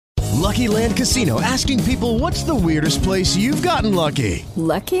Lucky Land Casino, asking people, what's the weirdest place you've gotten lucky?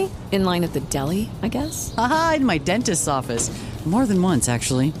 Lucky? In line at the deli, I guess? Aha, in my dentist's office. More than once,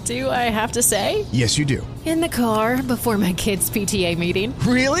 actually. Do I have to say? Yes, you do. In the car before my kids' PTA meeting.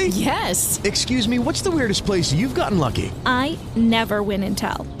 Really? Yes. Excuse me, what's the weirdest place you've gotten lucky? I never win and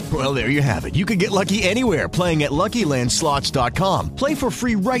tell. Well, there you have it. You can get lucky anywhere, playing at LuckyLandSlots.com. Play for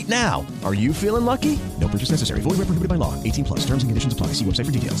free right now. Are you feeling lucky? No purchase necessary. Void where prohibited by law. 18 plus. Terms and conditions apply. See website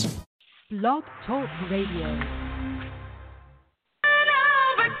for details. Blog Talk Radio.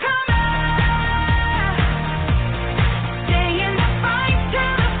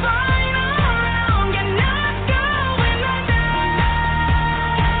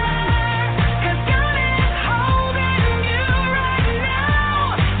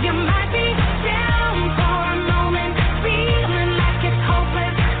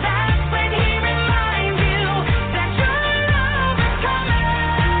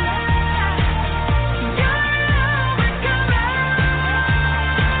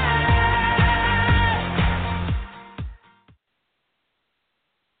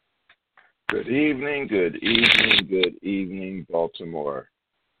 Good evening, Baltimore.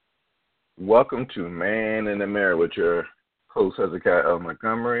 Welcome to Man in the Mirror with your host, Hezekiah L.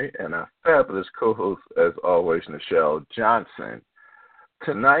 Montgomery, and our fabulous co-host, as always, Nichelle Johnson.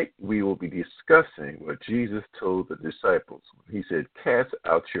 Tonight, we will be discussing what Jesus told the disciples. He said, cast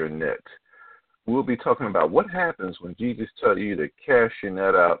out your net. We'll be talking about what happens when Jesus tells you to cast your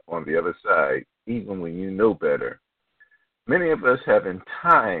net out on the other side, even when you know better. Many of us have in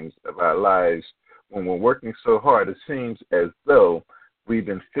times of our lives when we're working so hard, it seems as though we've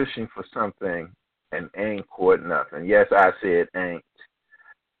been fishing for something and ain't caught nothing. Yes, I said ain't.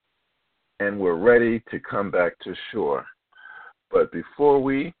 And we're ready to come back to shore. But before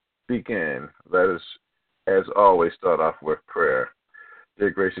we begin, let us, as always, start off with prayer.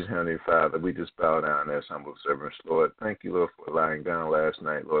 Dear gracious Heavenly Father, we just bow down as humble servants, Lord. Thank you, Lord, for lying down last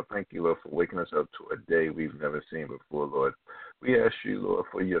night, Lord. Thank you, Lord, for waking us up to a day we've never seen before, Lord. We ask you, Lord,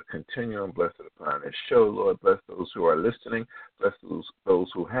 for your continuing blessing upon this show, Lord. Bless those who are listening, bless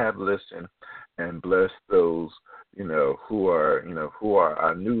those who have listened, and bless those, who are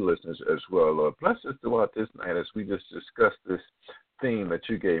our new listeners as well, Lord. Bless us throughout this night as we just discuss this theme that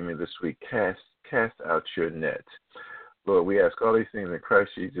you gave me this week, cast out your net. Lord, we ask all these things in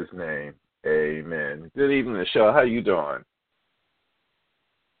Christ Jesus' name. Amen. Good evening, Michelle. How you doing?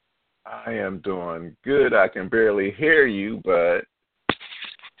 I am doing good. I can barely hear you, but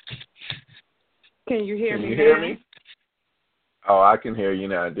can you hear me? Can you hear me? Oh, I can hear you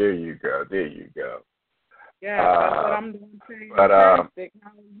now. There you go. Yeah, that's what I'm doing. But how are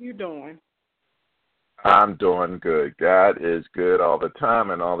you doing? I'm doing good. God is good all the time,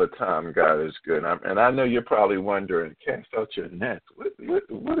 and all the time God is good. And I know you're probably wondering, cast out your net.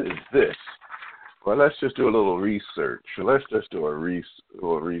 What is this? Well, let's just do a little research. Let's just do a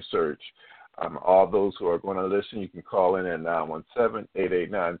little research. All those who are going to listen, you can call in at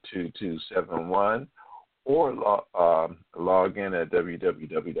 917-889-2271 or log in at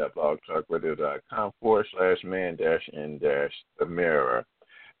www.blogtalkradio.com/man-in-the mirror.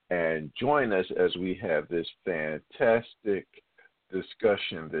 And join us as we have this fantastic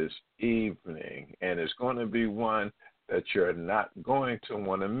discussion this evening. And it's going to be one that you're not going to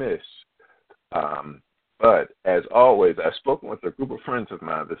want to miss. But as always, I've spoken with a group of friends of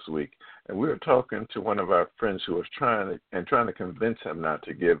mine this week, and we were talking to one of our friends who was trying to convince him not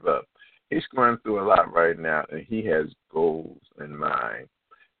to give up. He's going through a lot right now, and he has goals in mind.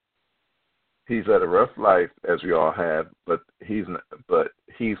 He's led a rough life, as we all have, but he's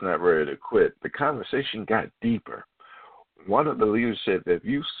not ready to quit. The conversation got deeper. One of the leaders said that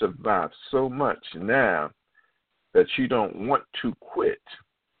you survived so much now that you don't want to quit.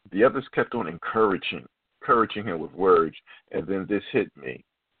 The others kept on encouraging him with words, and then this hit me.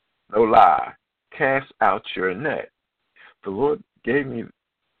 No lie, cast out your net. The Lord gave me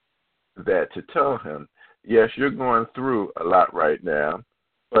that to tell him, yes, you're going through a lot right now,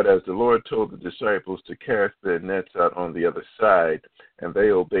 but as the Lord told the disciples to cast their nets out on the other side, and they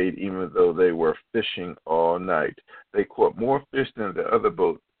obeyed even though they were fishing all night. They caught more fish than the other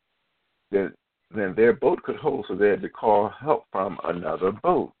boat than their boat could hold, so they had to call help from another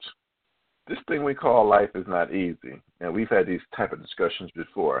boat. This thing we call life is not easy, and we've had these type of discussions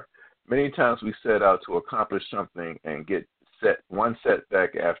before. Many times we set out to accomplish something and get one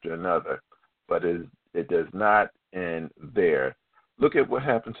setback after another, but it does not end there. Look at what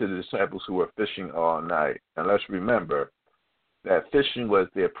happened to the disciples who were fishing all night. And let's remember that fishing was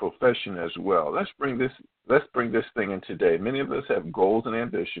their profession as well. Let's bring this thing in today. Many of us have goals and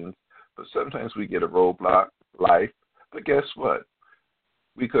ambitions, but sometimes we get a roadblock, life. But guess what?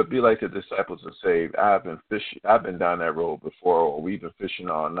 we could be like the disciples and say, I've been down that road before, or we've been fishing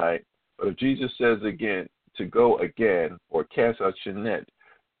all night. But if Jesus says again to go again or cast out your net,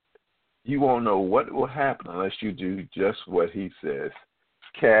 you won't know what will happen unless you do just what he says.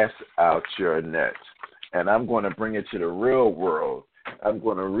 Cast out your net. And I'm going to bring it to the real world. I'm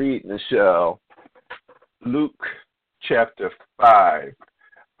going to read, Michelle, Luke chapter 5,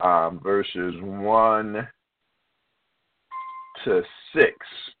 verses 1 to 6.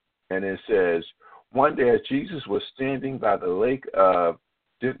 And it says, one day as Jesus was standing by the lake of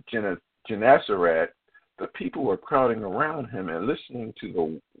Gennesaret, the people were crowding around him and listening to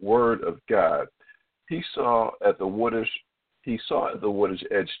the word of God. He saw at the water's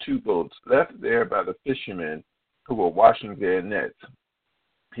edge 2 boats left there by the fishermen who were washing their nets.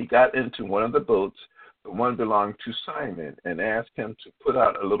 He got into one of the boats, the one belonged to Simon, and asked him to put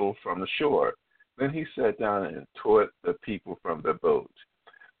out a little from the shore. Then he sat down and taught the people from the boat.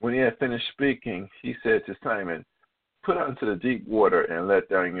 When he had finished speaking, he said to Simon, put out into the deep water and let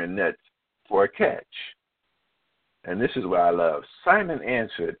down your nets for a catch. And this is what I love. Simon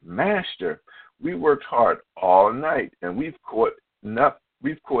answered, Master, we worked hard all night, and haven't caught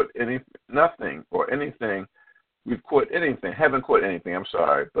anything,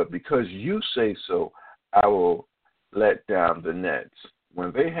 but because you say so, I will let down the nets.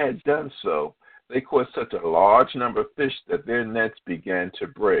 When they had done so, they caught such a large number of fish that their nets began to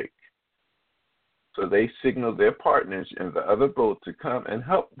break. So they signaled their partners in the other boat to come and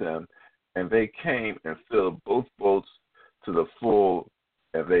help them, and they came and filled both boats to the full,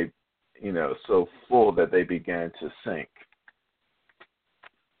 and they, so full that they began to sink.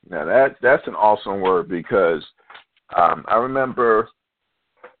 Now that's an awesome word, because I remember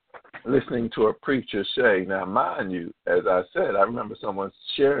listening to a preacher say, now mind you, as I said, I remember someone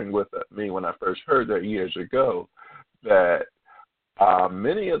sharing with me when I first heard that years ago, that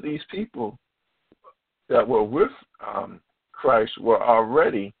many of these people that were with Christ were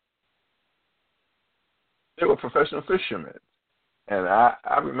professional fishermen. And I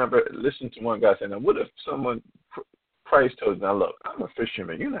remember listening to one guy saying, now what if Christ told you, now look, I'm a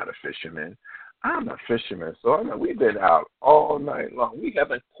fisherman, you're not a fisherman. I'm a fisherman, so we've been out all night long. We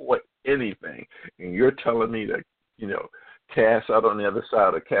haven't caught anything, and you're telling me to, cast out on the other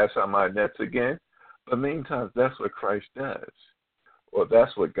side or cast out my nets again? But meantime, that's what Christ does, or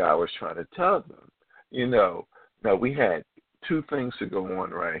that's what God was trying to tell them. Now we had 2 things to go on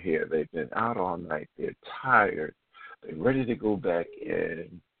right here. They've been out all night. They're tired. They're ready to go back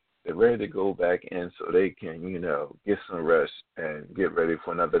in. They're ready to go back in so they can, get some rest and get ready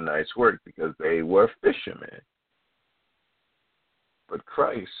for another night's work, because they were fishermen. But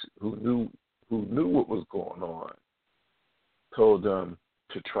Christ, who knew what was going on, told them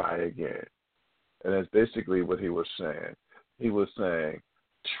to try again. And that's basically what he was saying. He was saying,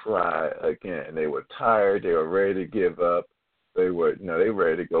 try again. They were tired. They were ready to give up. They were, they were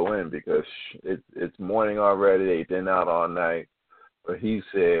ready to go in because it's morning already. They've been out all night. But he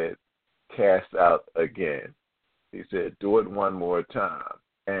said, cast out again. He said, do it one more time.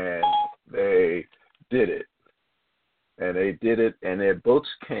 And they did it. And they did it, and their boats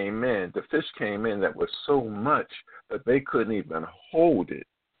came in. The fish came in that was so much that they couldn't even hold it.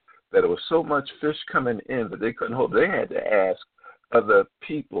 That it was so much fish coming in that they couldn't hold it. They had to ask other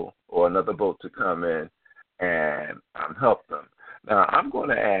people or another boat to come in and help them. Now, I'm going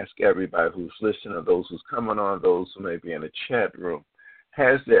to ask everybody who's listening, or those who's coming on, those who may be in the chat room,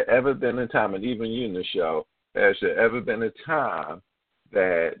 has there ever been a time, and even you, Michelle, has there ever been a time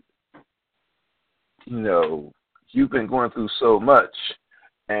that, you've been going through so much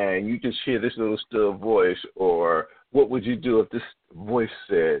and you just hear this little still voice, or what would you do if this voice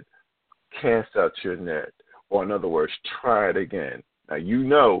said, cast out your net, or in other words, try it again?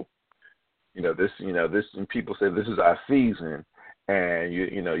 Now, this, and people say this is our season, and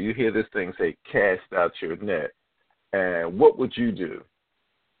you hear this thing say, cast out your net, and what would you do?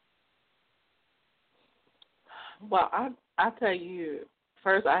 Well, I tell you,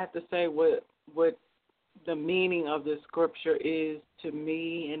 first I have to say what the meaning of the scripture is to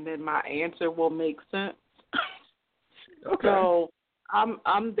me, and then my answer will make sense. Okay. So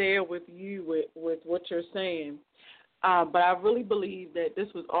I'm there with you with what you're saying, but I really believe that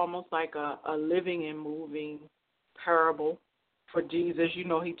this was almost like a living and moving parable for Jesus.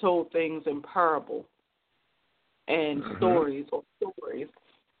 He told things in parable and stories,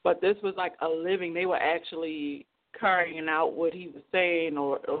 but this was like a living. They were actually carrying out what he was saying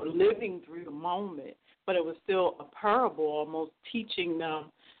or living through the moment, but it was still a parable, almost teaching them.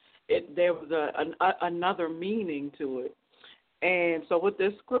 There was another meaning to it. And so what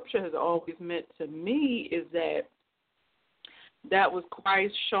this scripture has always meant to me is that that was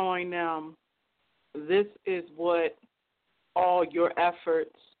Christ showing them this is what all your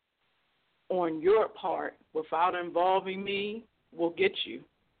efforts on your part without involving me will get you,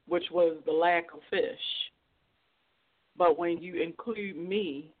 which was the lack of fish. But when you include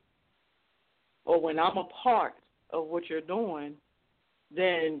me, or when I'm a part of what you're doing,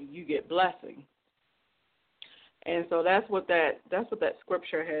 then you get blessing. And so that's what that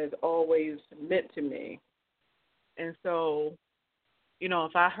scripture has always meant to me. And so,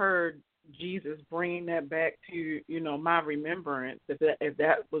 if I heard Jesus bringing that back to, my remembrance, if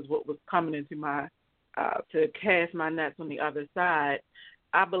that was what was coming into my, to cast my nets on the other side,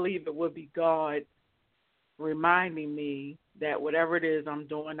 I believe it would be God reminding me that whatever it is I'm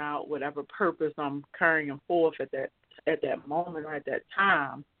doing out, whatever purpose I'm carrying forth at that moment or at that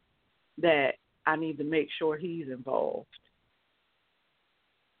time, that I need to make sure he's involved.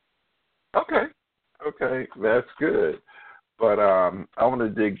 Okay, that's good. But I want to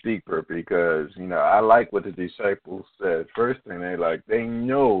dig deeper because, I like what the disciples said. First thing, they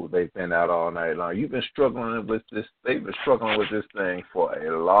know they've been out all night long. You've been struggling with this. They've been struggling with this thing for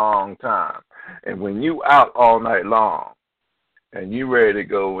a long time. And when you out all night long and you ready to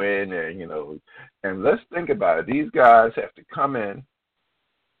go in and, and let's think about it. These guys have to come in.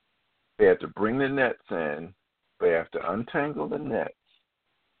 They have to bring the nets in. They have to untangle the nets.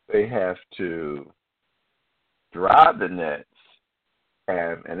 They have to dry the nets.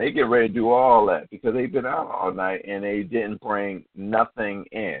 And they get ready to do all that because they've been out all night and they didn't bring nothing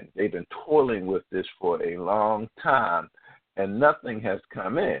in. They've been toiling with this for a long time and nothing has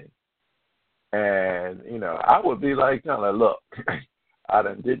come in. And, I would be like, look, I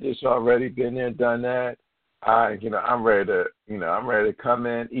done did this already, been there, done that. I'm ready to come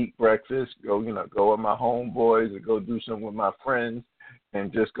in, eat breakfast, go with my homeboys and go do something with my friends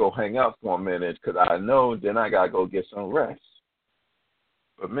and just go hang out for a minute because I know then I got to go get some rest.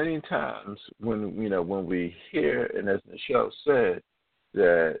 But many times when we hear, and as Michelle said,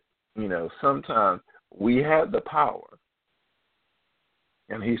 that, sometimes we have the power.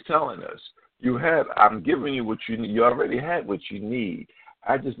 And he's telling us, I'm giving you what you need. You already had what you need.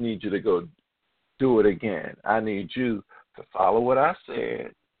 I just need you to go do it again. I need you to follow what I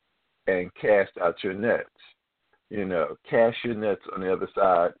said and cast out your nets. Cast your nets on the other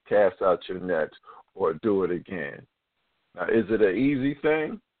side, cast out your nets, or do it again. Now, is it an easy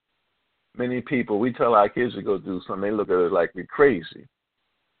thing? Many people, we tell our kids to go do something, they look at us like we're crazy,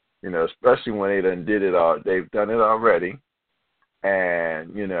 especially when they done did it all. They've done it already,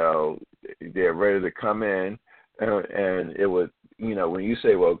 and, they're ready to come in, and it would, when you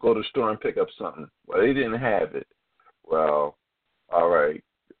say, well, go to the store and pick up something. Well, they didn't have it. Well, all right,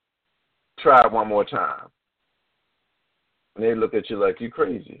 try it one more time. And they look at you like you're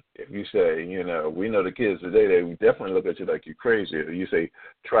crazy. If you say, we know the kids today, they definitely look at you like you're crazy. If you say,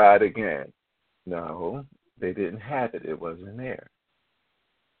 try it again. No, they didn't have it. It wasn't there.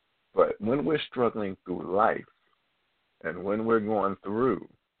 But when we're struggling through life and when we're going through,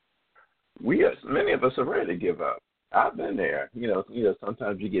 many of us are ready to give up. I've been there.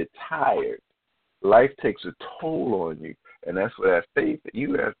 Sometimes you get tired. Life takes a toll on you. And that's where that faith,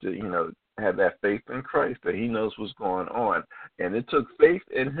 you have to, have that faith in Christ that he knows what's going on. And it took faith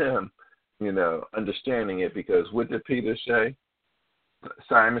in him, understanding it, because what did Peter say?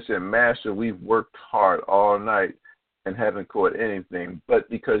 Simon said, Master, we've worked hard all night and haven't caught anything, but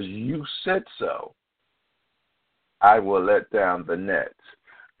because you said so, I will let down the nets.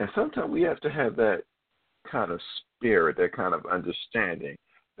 And sometimes we have to have that kind of spirit, that kind of understanding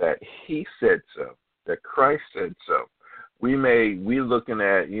that he said so, that Christ said so. We looking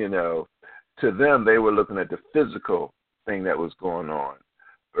at, to them, they were looking at the physical thing that was going on.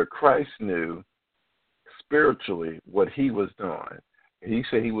 But Christ knew spiritually what he was doing. He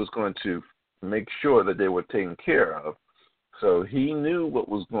said he was going to make sure that they were taken care of. So he knew what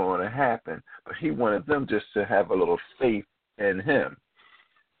was going to happen, but he wanted them just to have a little faith in him.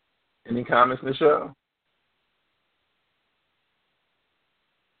 Any comments, Michelle?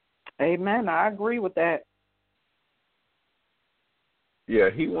 Amen. I agree with that. Yeah,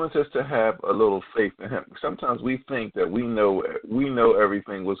 he wants us to have a little faith in him. Sometimes we think that we know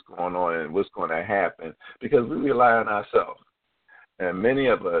everything what's going on and what's going to happen because we rely on ourselves. And many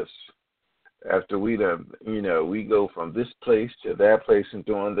of us, after we go from this place to that place and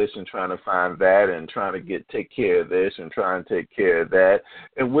doing this and trying to find that and trying to take care of this and trying to take care of that,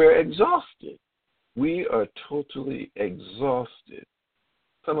 and we're exhausted. We are totally exhausted.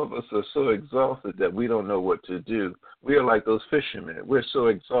 Some of us are so exhausted that we don't know what to do. We are like those fishermen. We're so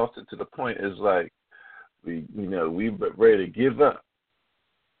exhausted to the point it's like we're ready to give up.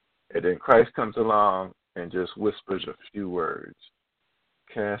 And then Christ comes along and just whispers a few words.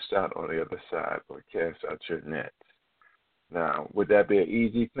 Cast out on the other side, or cast out your nets. Now, would that be an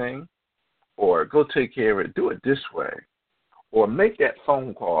easy thing? Or go take care of it. Do it this way. Or make that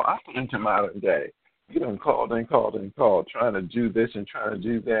phone call. I put into modern day. You done called and called and called, trying to do this and trying to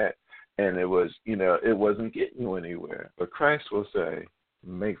do that, and it was, it wasn't getting you anywhere. But Christ will say,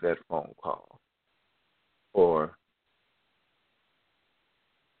 make that phone call. Or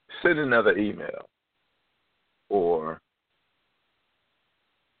send another email. Or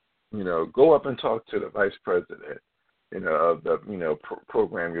go up and talk to the vice president, of the,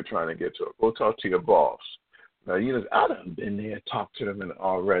 program you're trying to get to. Go talk to your boss. Now, I done been there, talked to them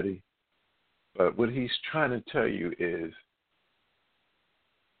already. But what he's trying to tell you is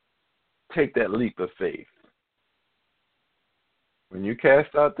take that leap of faith. When you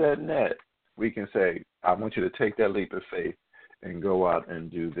cast out that net, we can say, I want you to take that leap of faith and go out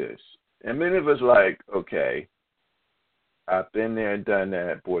and do this. And many of us like, okay, I've been there and done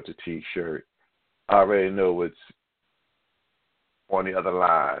that, bought the T-shirt. I already know what's on the other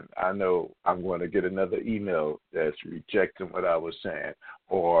line. I know I'm going to get another email that's rejecting what I was saying.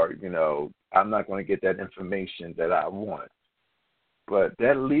 Or, I'm not going to get that information that I want. But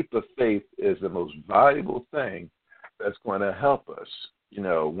that leap of faith is the most valuable thing that's going to help us,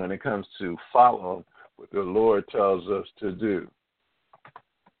 when it comes to following what the Lord tells us to do.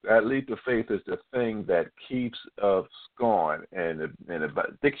 That leap of faith is the thing that keeps us going. And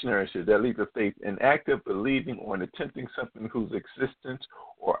the dictionary says that leap of faith, an act of believing or attempting something whose existence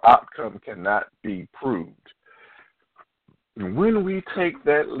or outcome cannot be proved. And when we take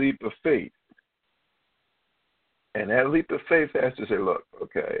that leap of faith, and that leap of faith has to say, look,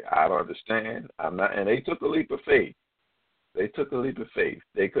 okay, I don't understand. I'm not. And they took a leap of faith. They took a leap of faith.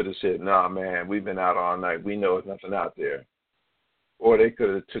 They could have said, no, man, we've been out all night. We know there's nothing out there. Or they could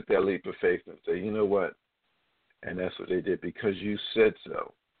have took that leap of faith and say, you know what? And that's what they did, because you said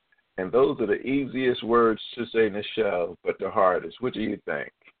so. And those are the easiest words to say, Nichelle, but the hardest. What do you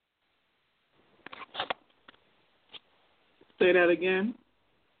think? Say that again.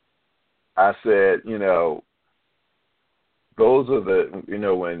 I said, those are the,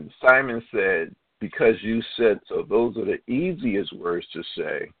 when Simon said, because you said so, those are the easiest words to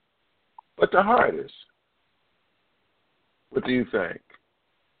say, but the hardest. What do you think?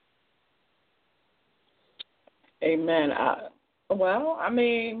 Amen.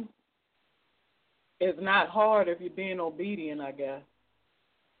 It's not hard if you're being obedient, I guess.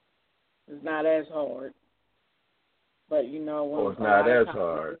 It's not as hard. But, it's not as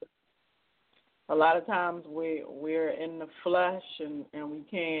hard. A lot of times we're in the flesh and we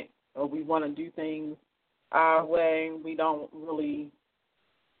can't, or we want to do things our way. We don't really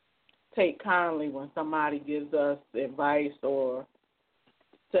take kindly when somebody gives us advice or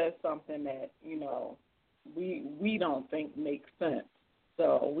says something that, we don't think makes sense.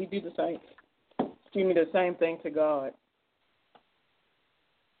 So we do the same thing to God.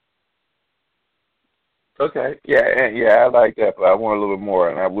 Okay, I like that, but I want a little bit more.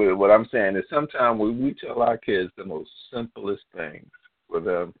 And what I'm saying is sometimes we tell our kids the most simplest things for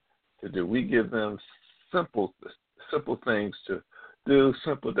them to do. We give them simple things to do,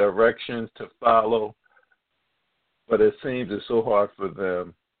 simple directions to follow, but it seems it's so hard for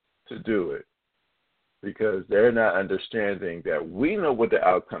them to do it because they're not understanding that we know what the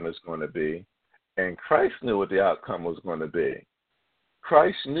outcome is going to be, and Christ knew what the outcome was going to be.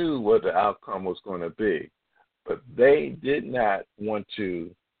 Christ knew what the outcome was going to be, but they did not want to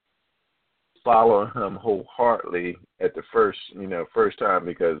follow him wholeheartedly at the first time,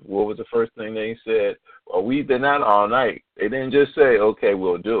 because what was the first thing they said? Well, we've been out all night. They didn't just say, okay,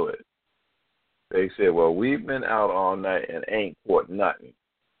 we'll do it. They said, well, we've been out all night and ain't caught nothing.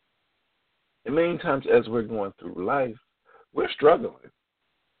 And many times as we're going through life, we're struggling.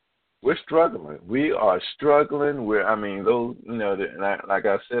 We are struggling. Those, like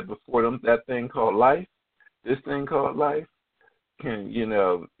I said before, that thing called life, this thing called life can,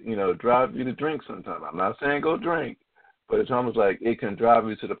 drive you to drink sometimes. I'm not saying go drink, but it's almost like it can drive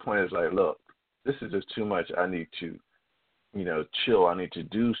you to the point it's like, look, this is just too much. I need to, chill. I need to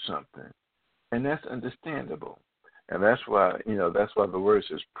do something. And that's understandable. And that's why the word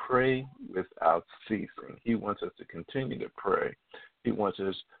says pray without ceasing. He wants us to continue to pray. He wants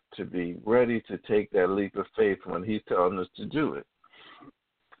us to be ready to take that leap of faith when he's telling us to do it.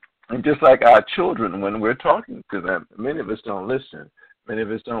 And just like our children, when we're talking to them, many of us don't listen. Many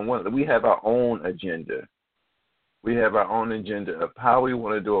of us don't want it. We have our own agenda. We have our own agenda of how we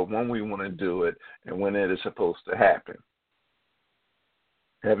want to do it, when we want to do it, and when it is supposed to happen.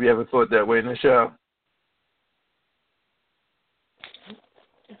 Have you ever thought that way, Nichelle?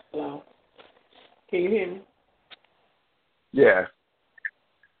 Hello. Can you hear me? Yeah.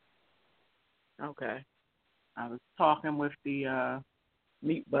 Okay. I was talking with the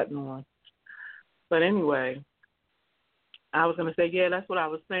mute button on. But anyway, I was going to say, yeah, that's what I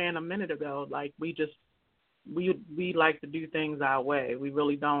was saying a minute ago. Like, we like to do things our way. We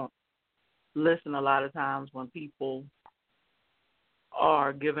really don't listen a lot of times when people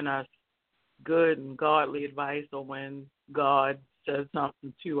are giving us good and godly advice, or when God says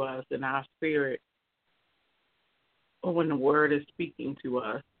something to us in our spirit, or when the word is speaking to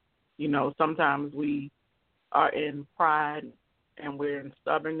us. You know, sometimes we are in pride and we're in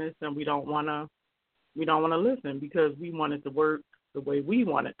stubbornness, and we don't want to listen because we want it to work the way we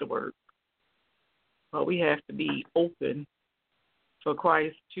want it to work. But we have to be open for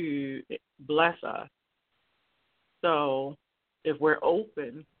Christ to bless us. So if we're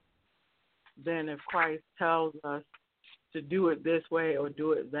open, then if Christ tells us to do it this way or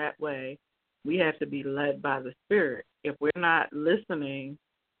do it that way, we have to be led by the Spirit. If we're not listening,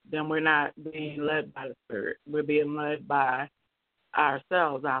 then we're not being led by the Spirit. We're being led by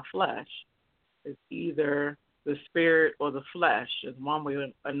ourselves, our flesh. It's either the spirit or the flesh. It's one way or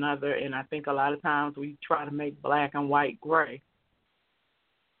another, and I think a lot of times we try to make black and white gray.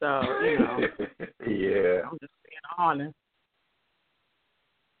 So, you know, yeah. I'm just being honest.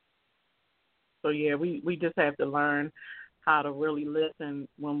 So, yeah, we just have to learn how to really listen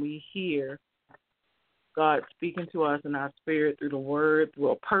when we hear God speaking to us in our spirit through the word,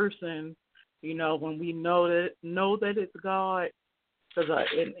 through a person. You know, when we know that it's God. Because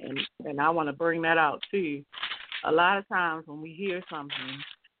and I want to bring that out too. A lot of times when we hear something,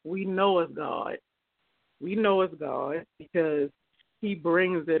 we know it's God. We know it's God because He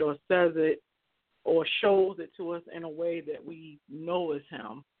brings it or says it or shows it to us in a way that we know it's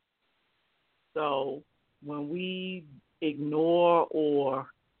Him. So when we ignore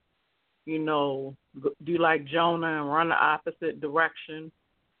or, you know, do like Jonah and run the opposite direction,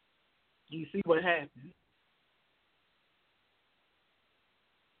 you see what happens.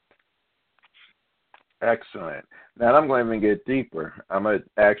 Excellent. Now I'm going to even get deeper. I'm going to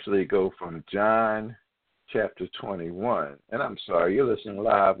actually go from John chapter 21. And I'm sorry, you're listening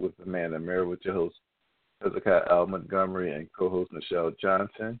live with the Man in the Mirror with your host, Hezekiah L. Montgomery, and co-host Michelle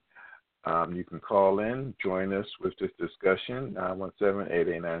Johnson. You can call in, join us with this discussion,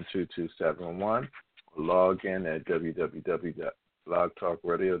 917-889-2271. Log in at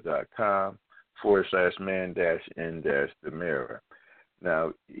www.blogtalkradio.com/man-in-the mirror.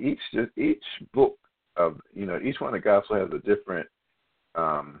 Now, each book of, you know, each one of the gospel has a different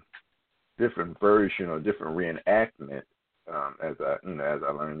version or different reenactment, as I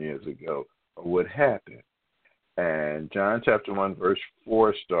learned years ago, of what happened. And John chapter 1 verse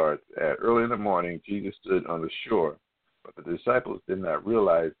 4 starts at early in the morning. Jesus stood on the shore, but the disciples did not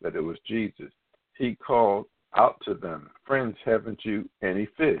realize that it was Jesus. He called out to them, "Friends, haven't you any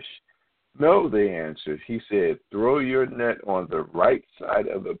fish?" "No," they answered. He said, "Throw your net on the right side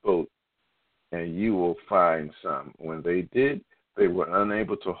of the boat, and you will find some." When they did, they were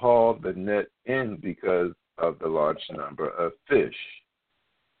unable to haul the net in because of the large number of fish.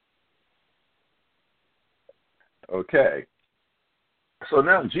 Okay. So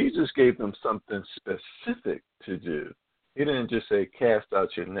now Jesus gave them something specific to do. He didn't just say, "Cast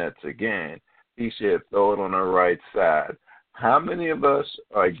out your nets again." He said, "Throw it on the right side." How many of us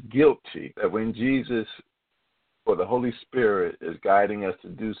are guilty that when Jesus or the Holy Spirit is guiding us to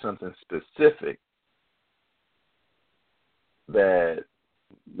do something specific, that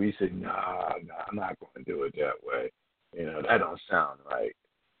we say, no, I'm not going to do it that way. You know, that don't sound right.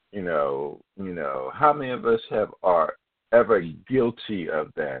 You know, how many of us are ever guilty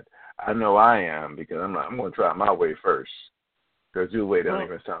of that? I know I am, because I'm going to try my way first, because your way don't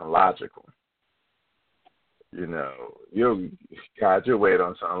even sound logical. You know, your way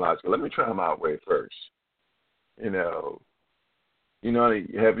don't sound logical. Let me try my way first. You know,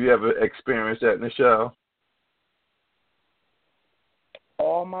 have you ever experienced that, Michelle?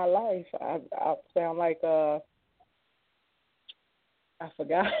 All my life, I sound like I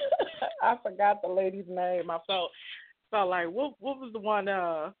forgot I forgot the lady's name. I felt like what was the one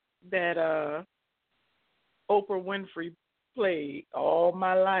that Oprah Winfrey played all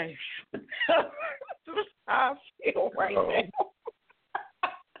my life? I feel right now.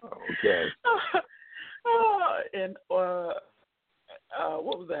 Okay. And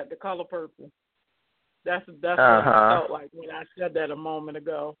what was that? The Color Purple. That's what I felt like when I said that a moment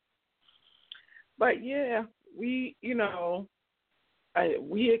ago. But yeah, we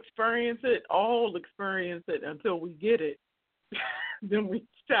experience it, all experience it until we get it. Then we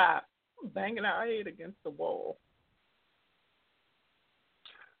stop banging our head against the wall.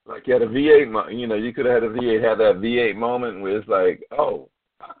 Like you had a V8, you could have had a V8, had that V8 moment where it's like, oh,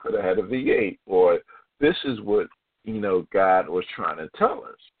 I could have had a V8, or this is what, God was trying to tell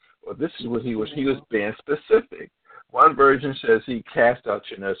us, or this is what he was being specific. One version says he cast out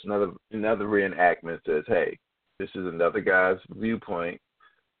your nurse. Another reenactment says, hey, this is another guy's viewpoint.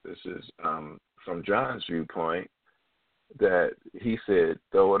 This is from John's viewpoint, that he said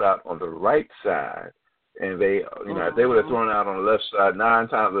throw it out on the right side. And they, if they would have thrown it out on the left side, 9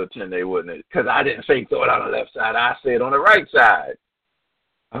 times out of 10 they wouldn't. Because I didn't say throw it out on the left side. I said on the right side.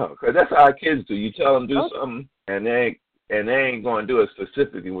 Because that's how our kids do. You tell them do something, and they ain't going to do it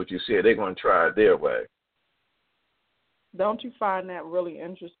specifically what you said. They're going to try it their way. Don't you find that really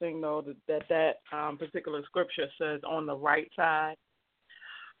interesting, though, that particular scripture says on the right side?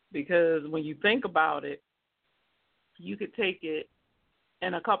 Because when you think about it, you could take it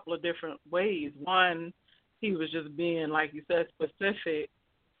in a couple of different ways. One, he was just being, like you said, specific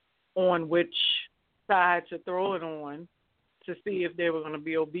on which side to throw it on to see if they were going to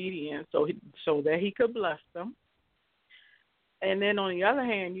be obedient so that he could bless them. And then on the other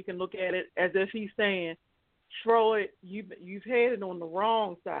hand, you can look at it as if he's saying, throw it, you've had it on the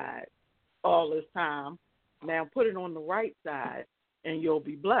wrong side all this time. Now put it on the right side and you'll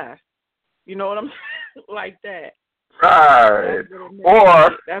be blessed. You know what I'm saying? Like that. Right.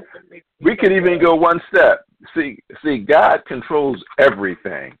 Or we could even go one step. See, God controls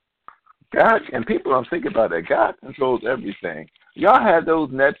everything. God, and people don't think about that. God controls everything. Y'all had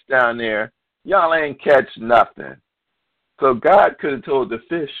those nets down there. Y'all ain't catch nothing. So God could have told the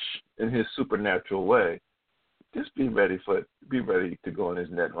fish in his supernatural way, just be ready to go in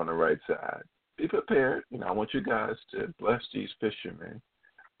his net on the right side. Be prepared. I want you guys to bless these fishermen.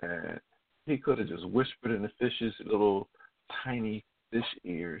 And he could have just whispered in the fish's little tiny fish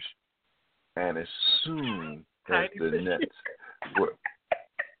ears. And as soon as the nets were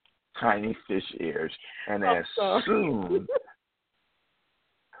tiny fish ears, and as soon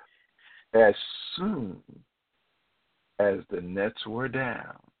as the nets were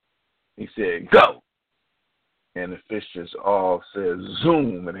down, he said, go. And the fish just all said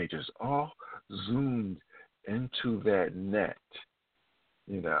zoom, and they just all zoomed into that net.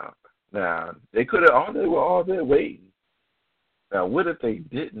 Now, they were all there waiting. Now, what if they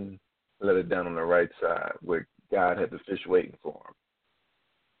didn't let it down on the right side where God had the fish waiting for them?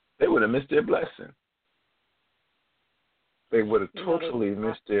 They would have missed their blessing. They would have totally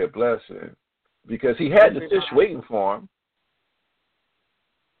missed their blessing because he had the fish waiting for them.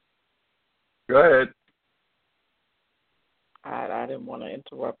 Go ahead. I didn't want to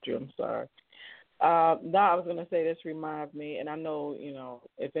interrupt you. I'm sorry. No, I was going to say this reminds me, and I know,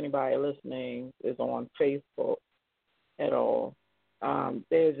 if anybody listening is on Facebook at all,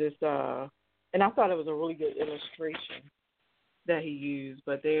 there's this, and I thought it was a really good illustration that he used,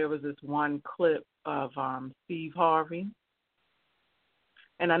 but there was this one clip of Steve Harvey.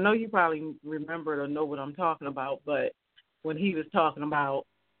 And I know you probably remember it or know what I'm talking about, but when he was talking about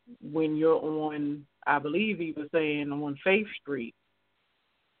when you're on, I believe he was saying on Faith Street,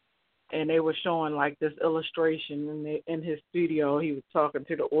 and they were showing like this illustration in his studio. He was talking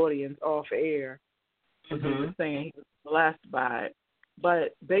to the audience off air, and he was saying he was blessed by it.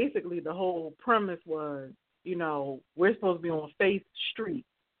 But basically the whole premise was, we're supposed to be on Faith Street.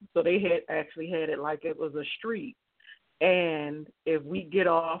 So they had it like it was a street. And if we get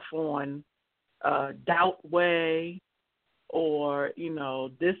off on Doubt Way or,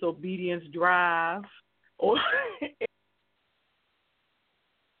 Disobedience Drive or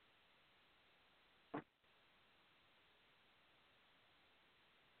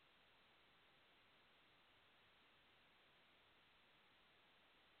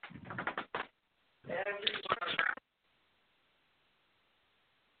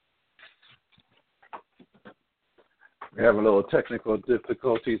We have a little technical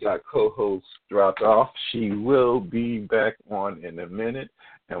difficulties. Our co-host dropped off. She will be back on in a minute.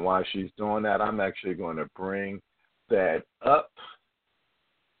 And while she's doing that, I'm actually going to bring that up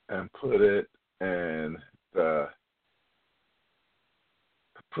and put it in the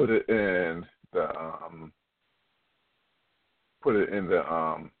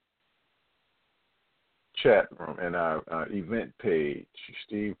chat room in our event page.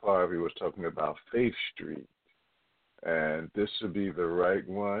 Steve Harvey was talking about Faith Street. And this should be the right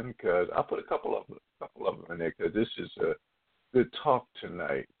one because I'll put a couple of them in there because this is a good talk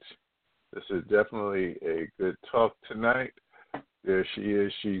tonight. This is definitely a good talk tonight. There she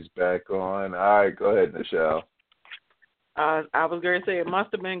is. She's back on. All right, go ahead, Nichelle. I was going to say it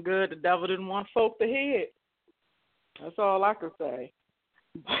must have been good. The devil didn't want folk to hear it. That's all I could say.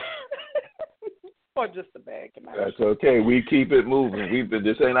 or just a bad connection. That's okay. We keep it moving.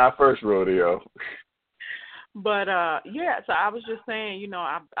 This ain't our first rodeo. But so I was just saying,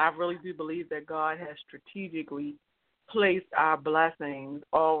 I really do believe that God has strategically placed our blessings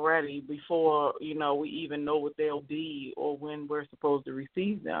already before, we even know what they'll be or when we're supposed to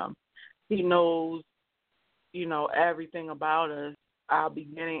receive them. He knows, everything about us, our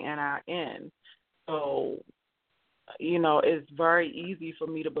beginning and our end. So, it's very easy for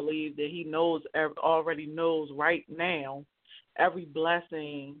me to believe that he already knows right now every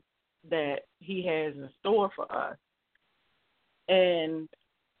blessing that he has in store for us. And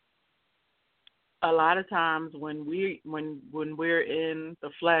a lot of times when we're in the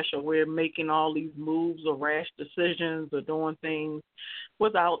flesh or we're making all these moves or rash decisions or doing things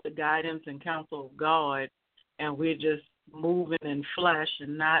without the guidance and counsel of God, and we're just moving in flesh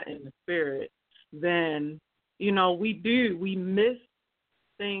and not in the spirit, then, we miss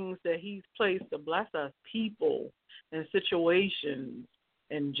things that he's placed to bless us, people and situations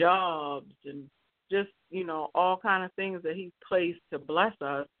and jobs and just, all kind of things that he's placed to bless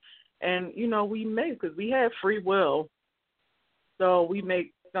us. And, we make, because we have free will, so we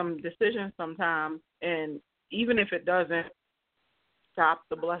make some decisions sometimes, and even if it doesn't stop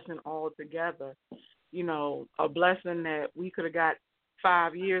the blessing altogether, a blessing that we could have got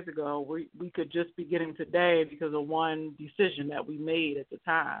 5 years ago, we could just be getting today because of one decision that we made at the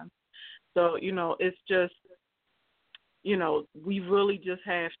time. So, it's just, we really just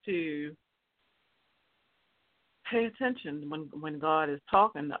have to pay attention when God is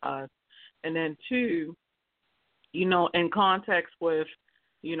talking to us. And then, two, in context with,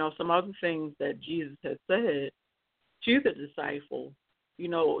 some other things that Jesus had said to the disciples,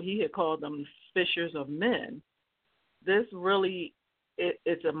 he had called them fishers of men. This really,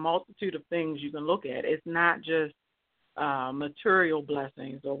 it's a multitude of things you can look at. It's not just material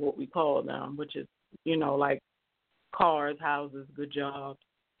blessings or what we call them, which is, like cars, houses, good jobs,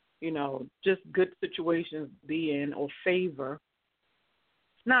 just good situations to be in or favor.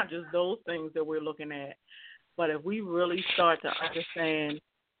 It's not just those things that we're looking at, but if we really start to understand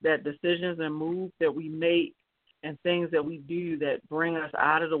that decisions and moves that we make and things that we do that bring us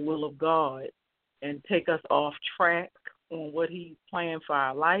out of the will of God and take us off track on what he's planned for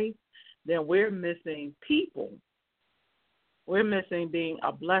our life, then we're missing people. We're missing being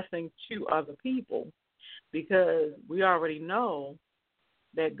a blessing to other people, because we already know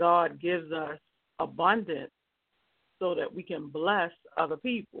that God gives us abundance so that we can bless other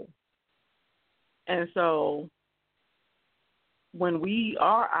people. And so when we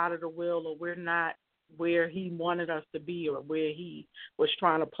are out of the will or we're not where he wanted us to be or where he was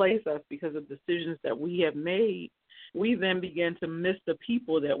trying to place us because of decisions that we have made, we then begin to miss the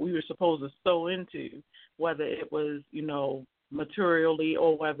people that we were supposed to sow into, whether it was, materially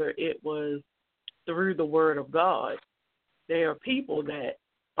or whether it was through the word of God. There are people that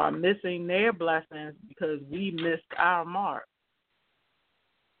are missing their blessings because we missed our mark.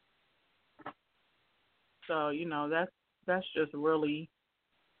 So, that's just really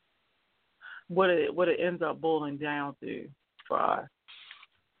what it ends up boiling down to for us.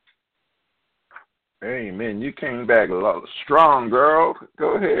 Amen. You came back a lot strong, girl.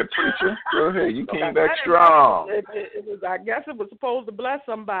 Go ahead, preacher. Go ahead. You came back strong. It was. I guess it was supposed to bless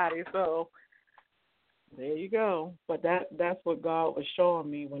somebody. So there you go. But that's what God was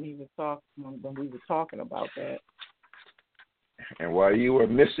showing me when we were talking about that. And while you were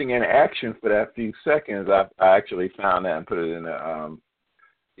missing in action for that few seconds, I actually found that and put it in the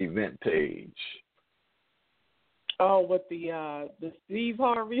event page. Oh, with the Steve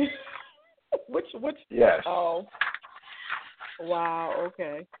Harvey. Which? Yes. Oh, wow.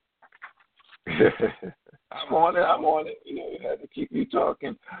 Okay. I'm on it. I had to keep you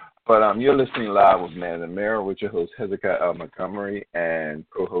talking. But you're listening live with Man in the Mirror with your host Hezekiah L. Montgomery and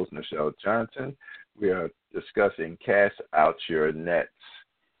co-host Nichelle Johnson. We are discussing Cast Out Your Nets.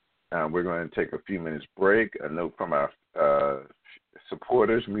 We're going to take a few minutes break. A note from our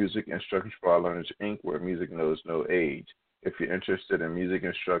supporters, Music Instructions for Our Learners, Inc., where music knows no age. If you're interested in music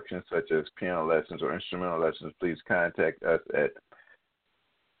instruction such as piano lessons or instrumental lessons, please contact us at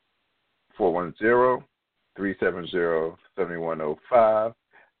 410-370-7105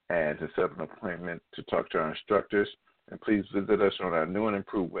 and to set up an appointment to talk to our instructors. And please visit us on our new and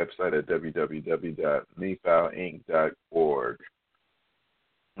improved website at www.nephilinc.org.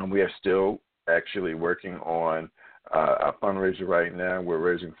 And we are still actually working on our fundraiser right now. We're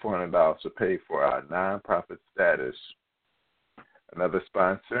raising $400 to pay for our nonprofit status. Another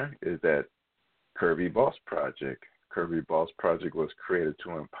sponsor is that Curvy Boss Project. Curvy Boss Project was created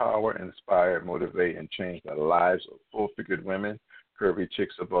to empower, inspire, motivate, and change the lives of full-figured women. Curvy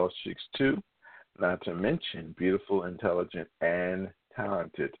Chicks are Boss Chicks too. not to mention beautiful, intelligent, and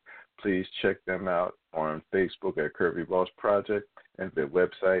talented. Please check them out on Facebook at Curvy Boss Project and their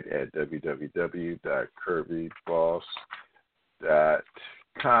website at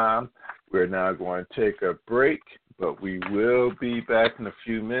www.curvyboss.com. We're now going to take a break, but we will be back in a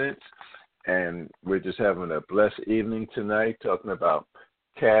few minutes, and we're just having a blessed evening tonight talking about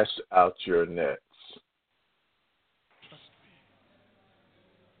cast out your nets.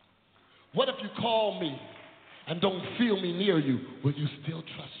 What if you call me and don't feel me near you? Will you still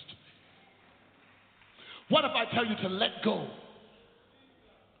trust me? What if I tell you to let go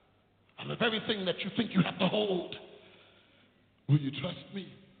of the very thing that you think you have to hold? Will you trust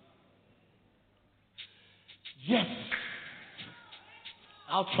me? Yes.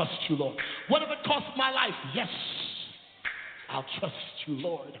 I'll trust you, Lord. What if it costs my life? Yes. I'll trust you,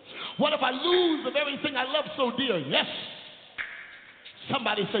 Lord. What if I lose the very thing I love so dear? Yes.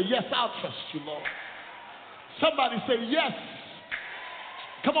 Somebody say, yes, I'll trust you, Lord. Somebody say, yes.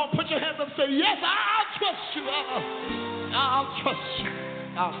 Come on, put your hands up and say, yes, I'll trust you. I'll trust you.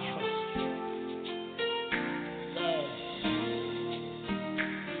 I'll trust you.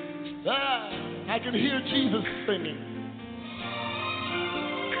 I can hear Jesus singing.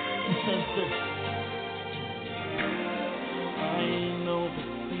 He says this. I know the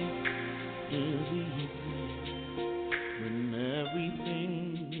sleep is easy when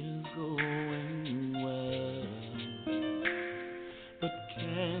everything is going well. But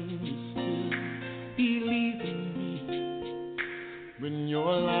can you still believe in me when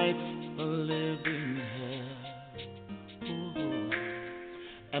your life's a living hell? Oh,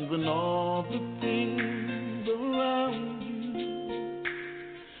 and when all the things around you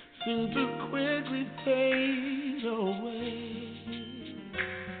seem to quickly fade away,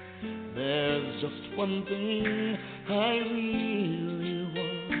 there's just one thing I really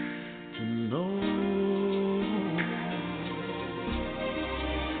want to know.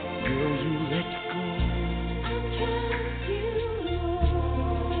 Will you let go? I'll trust you,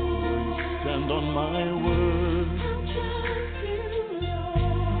 Lord. Will you stand on my word? I'll trust you,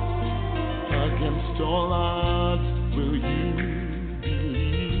 Lord. Against all odds, will you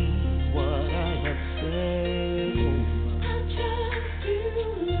believe what I have said? I'll trust you,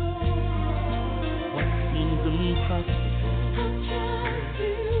 Lord. What seems impossible? I'll trust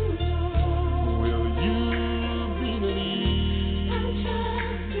you, Lord. Will you believe? I'll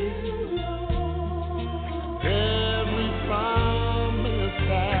trust you, Lord. Every promise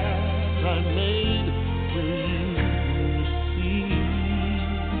that I made, will you receive?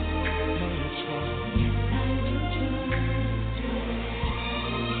 My child,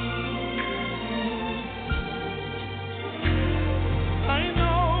 I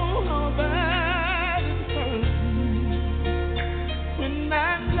know how bad it hurts when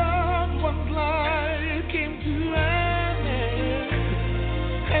that loved one's life came to an end,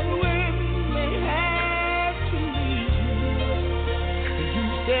 and when they had to leave you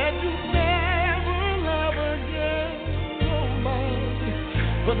said you'd never love again. Oh my,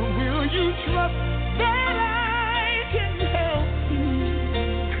 but will you trust that I can help you,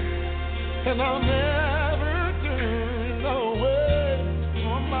 and I'll never turn away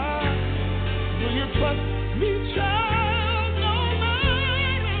from mine? Will you trust me, child, no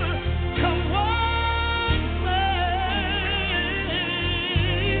matter come what may?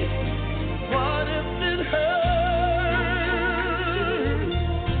 What if it hurts?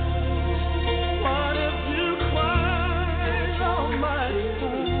 What if you cry all my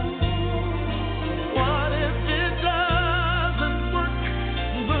time? What if it doesn't work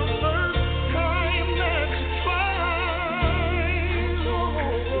the first time that you try?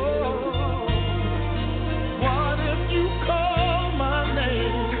 What if you call my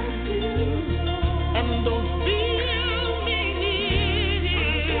name and don't feel me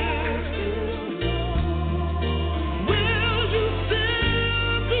near? Will you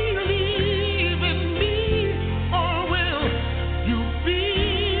still believe in me, or will you feel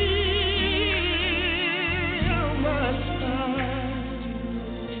my time?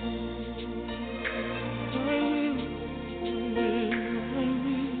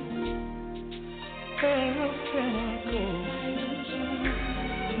 Where else can I go?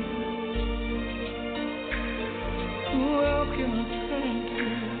 Who else can I turn to?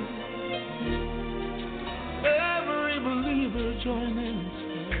 Every believer join in and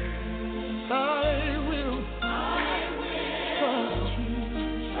say, I will trust you.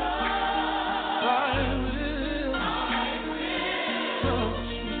 I will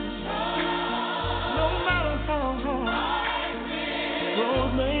trust you. No matter how hard the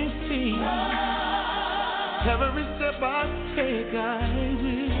road may seem, every step I take, I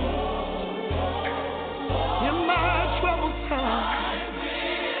will.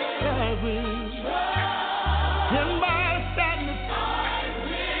 will. In my sadness,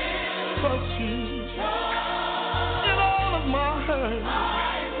 trust you. In all of my hurt,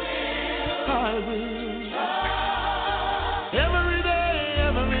 I will. Every day,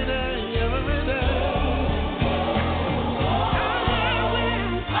 every day, every day.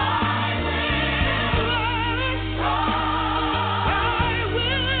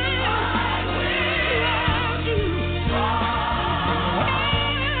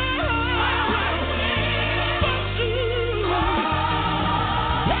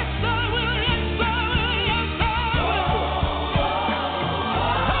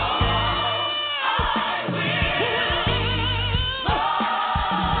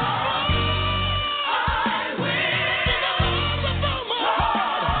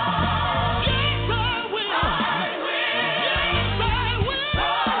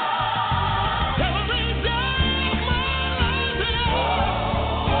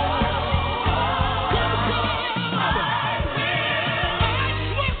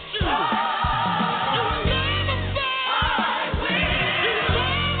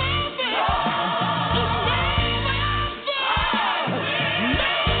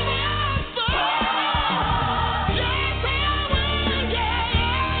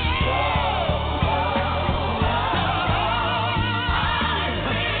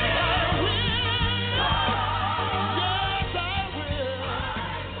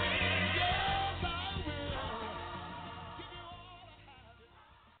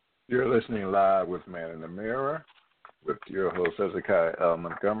 You're listening live with Man in the Mirror with your host, Hezekiah L.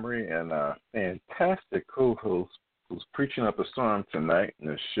 Montgomery, and a fantastic co-host who's preaching up a storm tonight,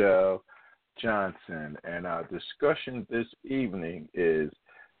 Nichelle Johnson. And our discussion this evening is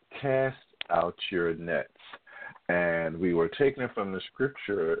Cast Out Your Nets. And we were taking it from the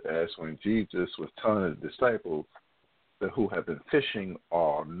scripture as when Jesus was telling the disciples that who have been fishing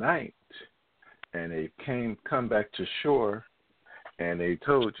all night, and they come back to shore. And they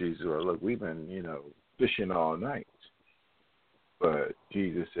told Jesus, well, look, we've been, fishing all night. But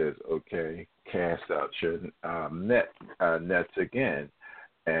Jesus says, okay, cast out your nets again.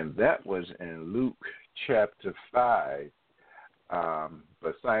 And that was in Luke chapter 5.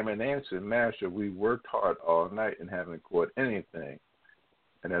 But Simon answered, Master, we worked hard all night and haven't caught anything.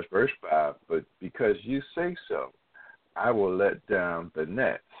 And that's verse 5. But because you say so, I will let down the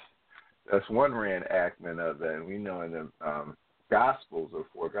nets. That's one reenactment of that. And we know in the Gospels or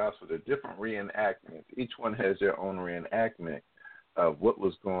four Gospels, there are different reenactments. Each one has their own reenactment of what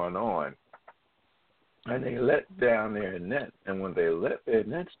was going on. And they let down their net. And when they let their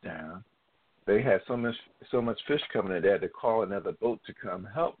nets down, they had so much fish coming in, they had to call another boat to come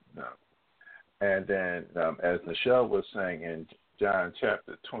help them. And then, as Nichelle was saying in John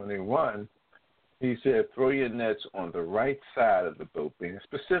chapter 21, he said, throw your nets on the right side of the boat, being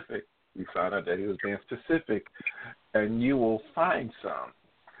specific. We found out that he was being specific, and you will find some.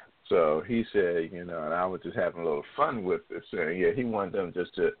 So he said, and I was just having a little fun with it, saying, he wanted them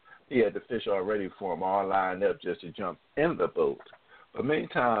he had the fish already for them all lined up just to jump in the boat. But many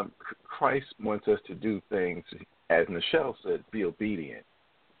times, Christ wants us to do things, as Nichelle said, be obedient.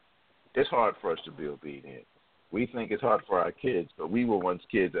 It's hard for us to be obedient. We think it's hard for our kids, but we were once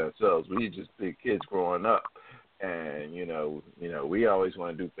kids ourselves. We were just big kids growing up. And, we always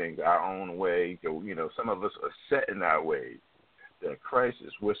want to do things our own way. Some of us are set in our ways. That Christ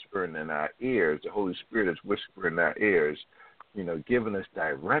is whispering in our ears. The Holy Spirit is whispering in our ears, giving us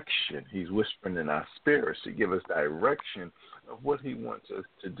direction. He's whispering in our spirits to give us direction of what he wants us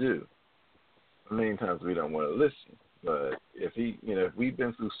to do. Many times we don't want to listen. But if we've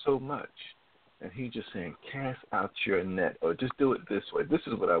been through so much, and he's just saying, cast out your net, or just do it this way. This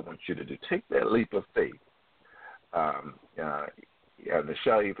is what I want you to do. Take that leap of faith.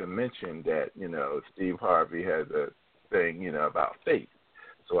 Nichelle even mentioned that, Steve Harvey has a thing, about faith.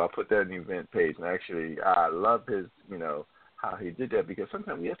 So I put that in the event page. And actually, I love his, how he did that, because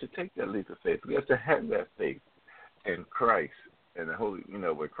sometimes we have to take that leap of faith. We have to have that faith in Christ. And the Holy,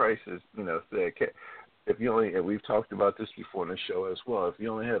 where Christ is, said, and we've talked about this before in the show as well, if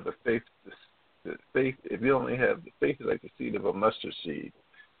you only have the faith, if you only have the faith like the seed of a mustard seed,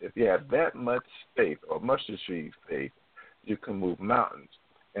 if you have that much faith or mustard seed faith, you can move mountains.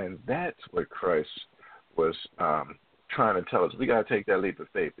 And that's what Christ was trying to tell us. We got to take that leap of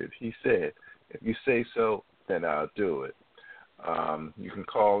faith. If he said, if you say so, then I'll do it. You can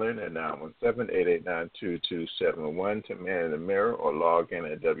call in at 917-889-2271 to Man in the Mirror, or log in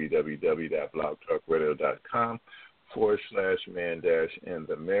at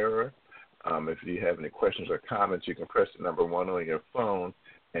www.blogtalkradio.com/man-in-the-mirror. If you have any questions or comments, you can press the number 1 on your phone,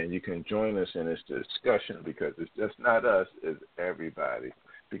 and you can join us in this discussion, because it's just not us, it's everybody.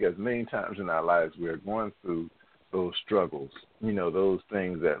 because many times in our lives we are going through those struggles, those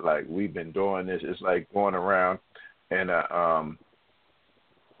things that like we've been doing this. It's like going around and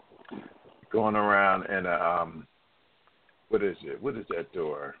what is it? What is that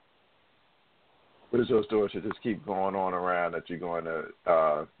door? What is those doors that just keep going on around that you're going to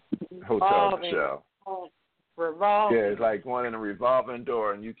hotel Michelle? Revolving. Yeah, it's like going in a revolving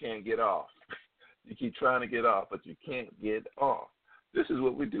door and you can't get off. You keep trying to get off, but you can't get off. This is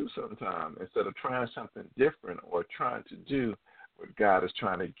what we do sometimes. Instead of trying something different or trying to do what God is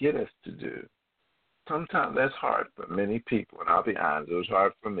trying to get us to do, sometimes that's hard for many people, and I'll be honest, it was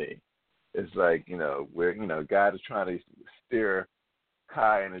hard for me. It's like, God is trying to steer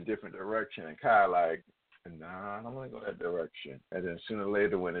Kai in a different direction, and Kai like, nah, I don't want to go that direction. And then sooner or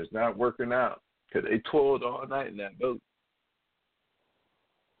later, when it's not working out, because they toiled all night in that boat.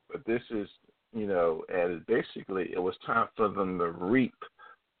 But this is, and basically it was time for them to reap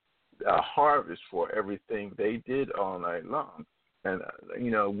a harvest for everything they did all night long. And,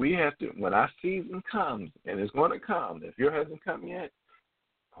 we have to, when our season comes, and it's going to come, if yours hasn't come yet,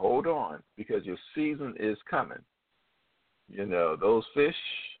 hold on, because your season is coming. Those fish,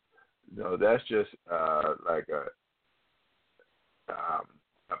 that's just like a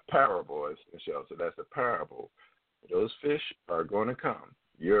parable, as Michelle said. That's a parable. Those fish are going to come.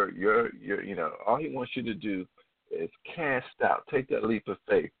 You're, all he wants you to do is cast out, take that leap of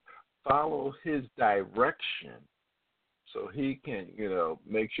faith, follow his direction, so he can,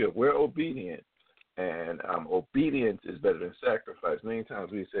 make sure we're obedient. And obedience is better than sacrifice. Many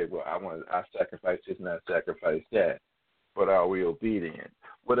times we say, well, I sacrifice this and I sacrifice that. But are we obedient?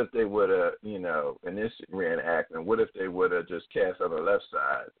 What if they would have, in this reenactment, what if they would have just cast on the left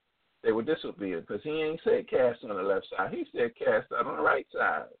side? They were disobedient because he ain't said cast on the left side. He said cast out on the right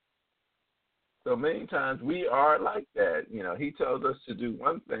side. So many times we are like that. He tells us to do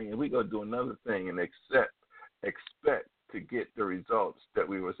one thing and we go do another thing and expect to get the results that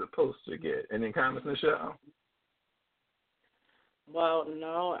we were supposed to get. Any comments, Michelle? Well,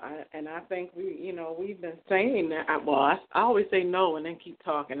 no, I think we've been saying that. I always say no and then keep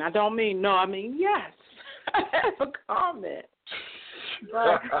talking. I don't mean no, I mean yes. I have a comment,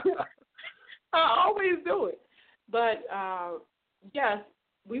 but I always do it. But yes,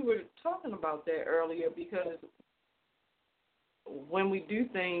 we were talking about that earlier because when we do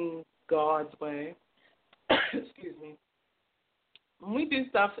things God's way, excuse me, when we do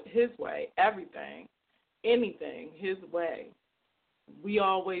stuff his way, everything, anything his way, we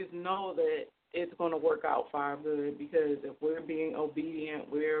always know that it's going to work out for our good because if we're being obedient,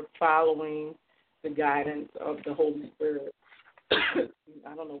 we're following the guidance of the Holy Spirit.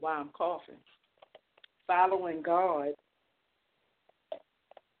 I don't know why I'm coughing. Following God,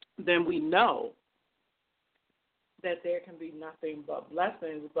 then we know that there can be nothing but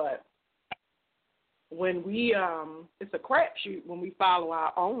blessings. But when we, it's a crapshoot when we follow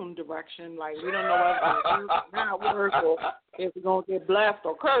our own direction. Like we don't know if it's going to work or if we're going to get blessed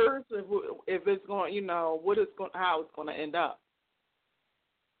or cursed. If it's going, what it's going, how it's going to end up.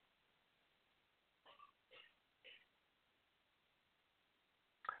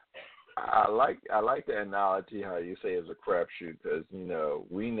 I like the analogy how you say it's a crapshoot because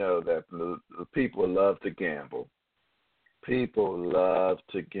we know that the people love to gamble. People love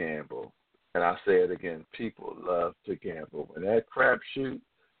to gamble. And I say it again, people love to gamble. When that crapshoot,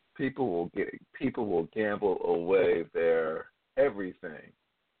 people will gamble away their everything.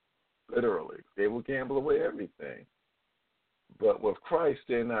 Literally, they will gamble away everything. But with Christ,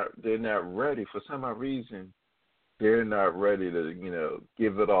 they're not ready for some odd reason. They're not ready to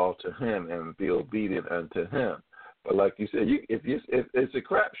give it all to Him and be obedient unto Him. But like you said, if it's a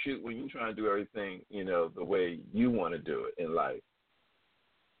crapshoot when you try to do everything the way you want to do it in life.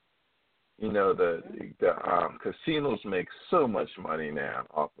 The casinos make so much money now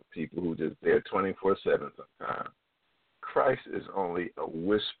off of people who just there 24/7 sometimes. Christ is only a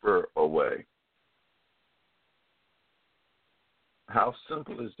whisper away. How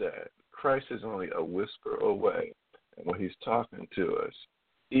simple is that? Christ is only a whisper away. And when He's talking to us,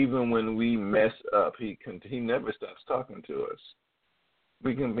 even when we mess up, He never stops talking to us.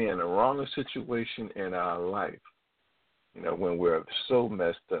 We can be in the wrongest situation in our life. When we're so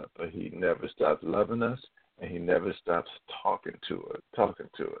messed up, but He never stops loving us, and He never stops talking to us.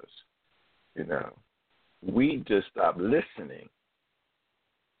 We just stop listening.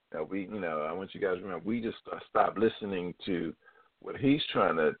 Now I want you guys to remember, we just stop listening to what He's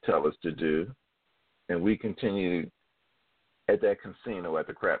trying to tell us to do, and we continue at that casino at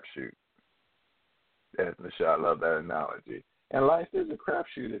the crapshoot. As Michelle, I love that analogy. And life is a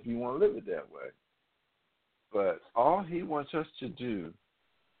crapshoot if you want to live it that way. But all He wants us to do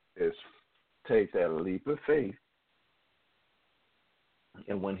is take that leap of faith.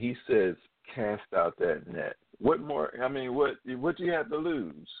 And when he says cast out that net, what more? I mean, what do you have to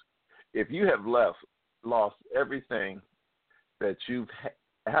lose? If you have lost everything that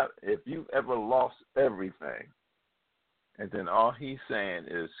if you've ever lost everything, and then all he's saying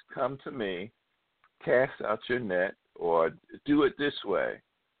is, come to me, cast out your net, or do it this way,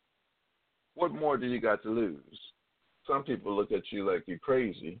 what more do you got to lose? Some people look at you like you're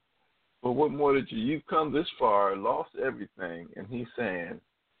crazy, but what more did you've come this far, lost everything, and he's saying,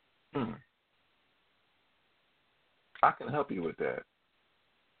 I can help you with that.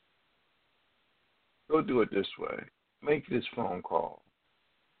 Go do it this way. Make this phone call.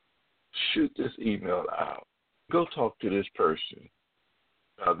 Shoot this email out. Go talk to this person.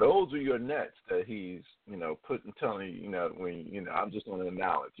 Now, those are your nets that he's, telling you, when, I'm just on an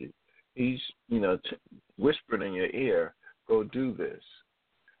analogy. He's, whispering in your ear, go do this.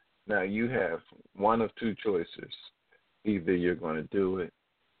 Now, you have one of two choices. Either you're going to do it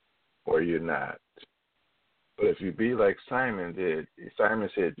or you're not. But if you be like Simon did, Simon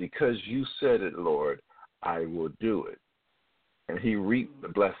said, because you said it, Lord, I will do it. And he reaped the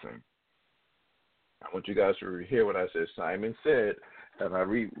blessing. I want you guys to hear what I said. Simon said, and I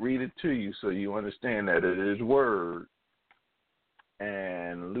read it to you so you understand that it is word.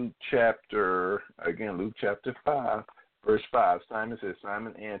 And Luke chapter 5, verse 5, Simon says,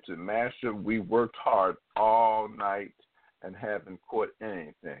 Simon answered, Master, we worked hard all night and haven't caught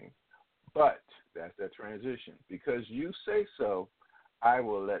anything. But, that's that transition, because you say so, I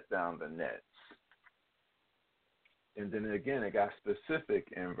will let down the nets. And then again, it got specific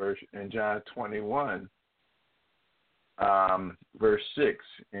in John 21, verse 6.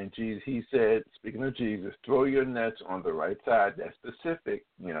 And Jesus, he said, speaking of Jesus, throw your nets on the right side. That's specific.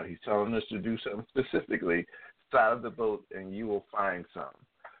 He's telling us to do something specifically, side of the boat, and you will find some.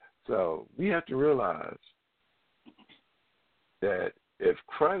 So we have to realize that if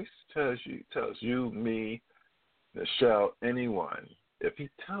Christ tells you, me, Michelle, anyone, if he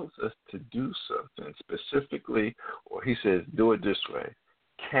tells us to do something specifically, or he says, do it this way,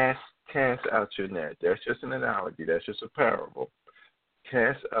 cast out your net. That's just an analogy. That's just a parable.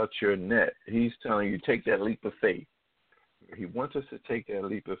 Cast out your net. He's telling you, take that leap of faith. He wants us to take that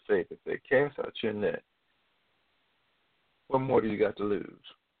leap of faith and say, cast out your net. What more do you got to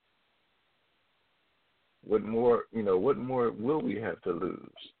lose? What more will we have to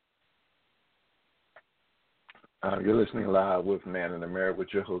lose? You're listening live with Man in the Mirror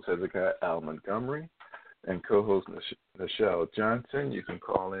with your host, Hezekiah Al Montgomery, and co-host Michelle Johnson. You can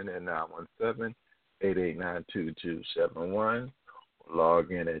call in at 917-889-2271.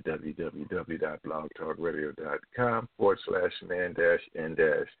 Log in at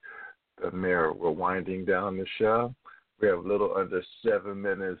www.blogtalkradio.com/man-n-the Mirror. We're winding down the show. We have a little under 7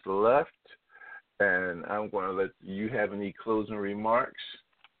 minutes left, and I'm going to let you have any closing remarks.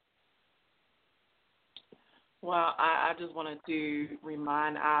 Well, I just wanted to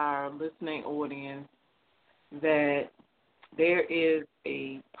remind our listening audience that there is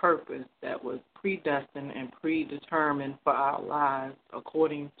a purpose that was predestined and predetermined for our lives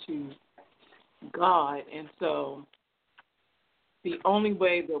according to God. And so the only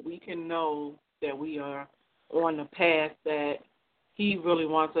way that we can know that we are on the path that he really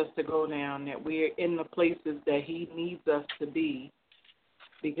wants us to go down, that we're in the places that he needs us to be,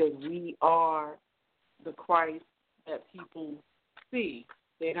 because we are the Christ that people see.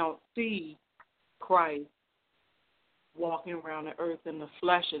 They don't see Christ walking around the earth in the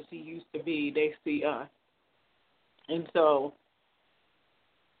flesh as he used to be. They see us. And so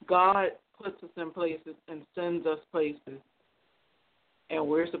God puts us in places and sends us places, and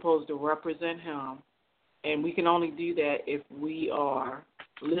we're supposed to represent him. And we can only do that if we are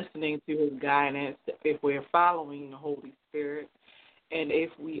listening to his guidance, if we're following the Holy Spirit, and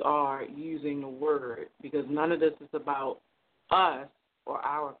if we are using the word, because none of this is about us or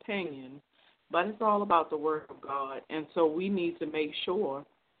our opinion, but it's all about the word of God. And so we need to make sure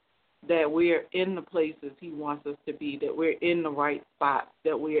that we're in the places he wants us to be, that we're in the right spots,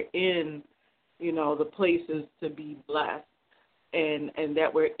 that we're in, the places to be blessed, and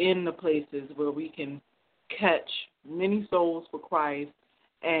that we're in the places where we can catch many souls for Christ.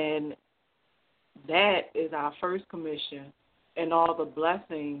 And that is our first commission. And all the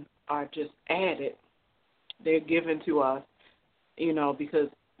blessings are just added. They're given to us, because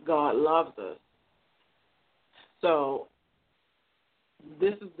God loves us. So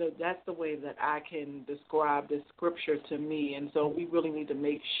that's the way that I can describe this scripture to me. And so we really need to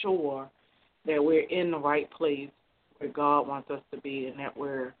make sure that we're in the right place where God wants us to be, and that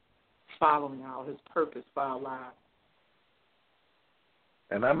we're following out his purpose for our lives.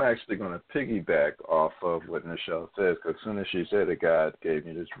 And I'm actually going to piggyback off of what Nichelle says, because as soon as she said it, God gave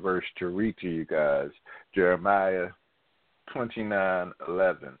me this verse to read to you guys, Jeremiah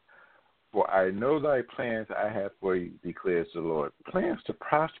 29:11. For I know thy plans I have for you, declares the Lord. Plans to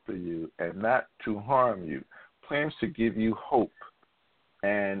prosper you and not to harm you. Plans to give you hope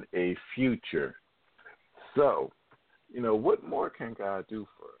and a future. So, what more can God do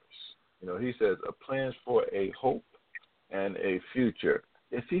for us? He says a plans for a hope and a future.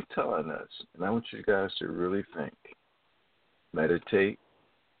 If he's telling us, and I want you guys to really think, meditate,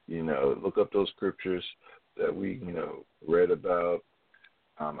 look up those scriptures that we, read about.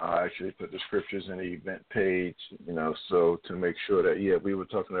 I'll actually put the scriptures in the event page, so to make sure that, we were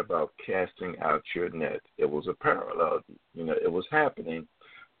talking about casting out your net. It was a parallel, it was happening,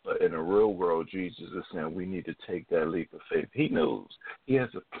 but in the real world, Jesus is saying we need to take that leap of faith. He knows. He has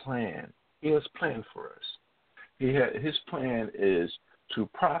a plan. He has a plan for us. His plan is to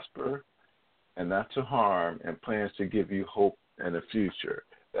prosper and not to harm, and plans to give you hope and a future.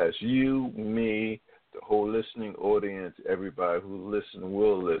 That's you, me, the whole listening audience, everybody who listen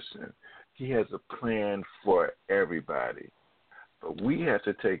will listen. He has a plan for everybody. But we have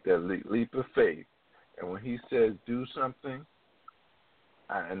to take that leap of faith. And when he says do something,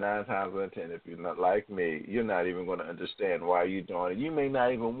 and 9 times out of 10, if you're not like me, you're not even going to understand why you're doing it. You may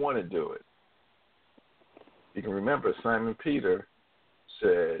not even want to do it. You can remember Simon Peter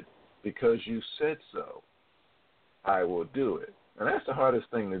said, because you said so, I will do it. And that's the hardest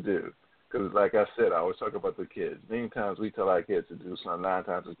thing to do. Because, like I said, I always talk about the kids. Many times we tell our kids to do something, 9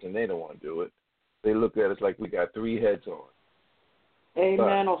 times out of 10 they don't want to do it. They look at us like we got 3 heads on.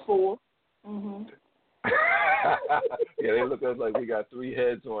 Amen, or 4. Mm-hmm. Yeah, they look at us like we got 3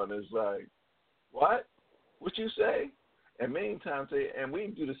 heads on. It's like, what? What you say? And many times we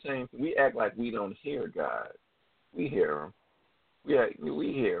do the same thing. We act like we don't hear God. We hear him.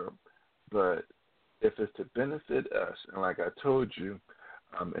 We hear him. But if it's to benefit us, and like I told you,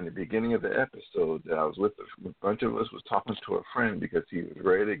 in the beginning of the episode that I was with, a bunch of us was talking to a friend because he was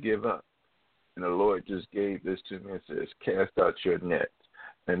ready to give up. And the Lord just gave this to me and says, cast out your net.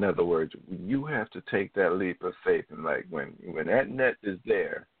 In other words, you have to take that leap of faith. And like when that net is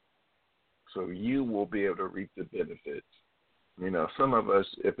there, so you will be able to reap the benefits. Some of us,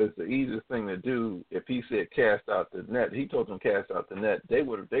 if it's the easiest thing to do, if he said cast out the net, he told them cast out the net, they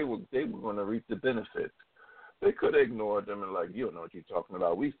were going to reap the benefits. They could have ignored them and like, you don't know what you're talking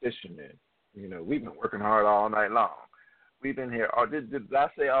about. We fishermen. We've been working hard all night long. We've been here. Did I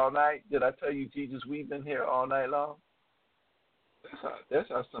say all night? Did I tell you, Jesus, we've been here all night long? That's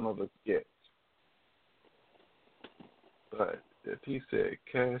how some of us get. But if he said,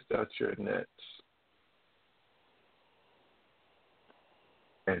 cast out your nets,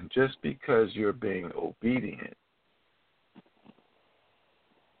 and just because you're being obedient,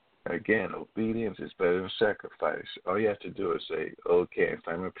 again, obedience is better than sacrifice. All you have to do is say, okay. And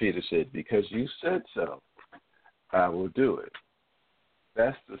Simon Peter said, because you said so, I will do it.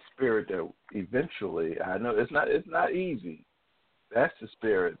 That's the spirit that eventually, I know it's not easy. That's the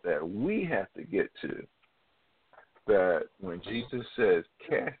spirit that we have to get to. That when Jesus says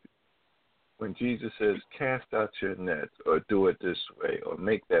cast out your nets, or do it this way, or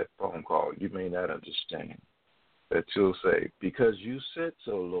make that phone call, you may not understand. That you'll say, because you said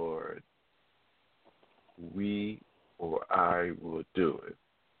so, Lord, I will do it.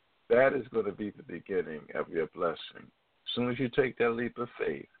 That is going to be the beginning of your blessing. As soon as you take that leap of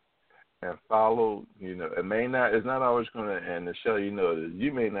faith and follow, it's not always going to end. To show that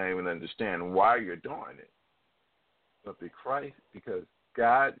you may not even understand why you're doing it. But because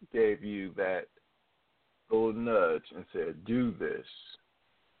God gave you that little nudge and said, do this,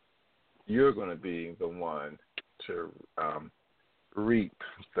 you're going to be the one to reap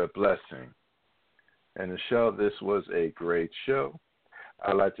the blessing. And Nichelle, this was a great show.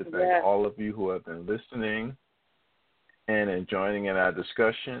 I'd like to thank all of you who have been listening and joining in our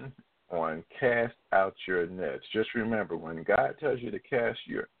discussion on Cast Out Your Nets. Just remember, when God tells you to cast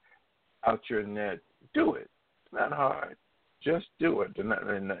out your net, do it. It's not hard. Just do it.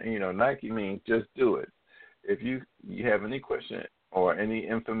 Nike means just do it. If you have any question or any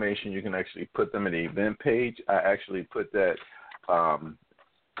information, you can actually put them in the event page. I actually put that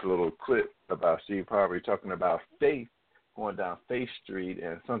little clip about Steve Harvey talking about faith, going down Faith Street,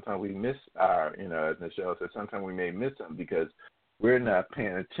 and sometimes we miss as Nichelle said, sometimes we may miss them because we're not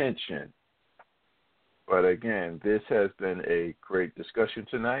paying attention. But again, this has been a great discussion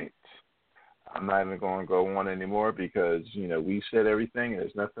tonight. I'm not even going to go on anymore because, we said everything.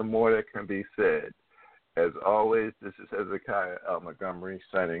 There's nothing more that can be said. As always, this is Hezekiah L. Montgomery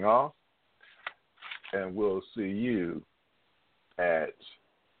signing off, and we'll see you at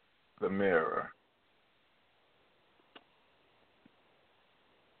the mirror.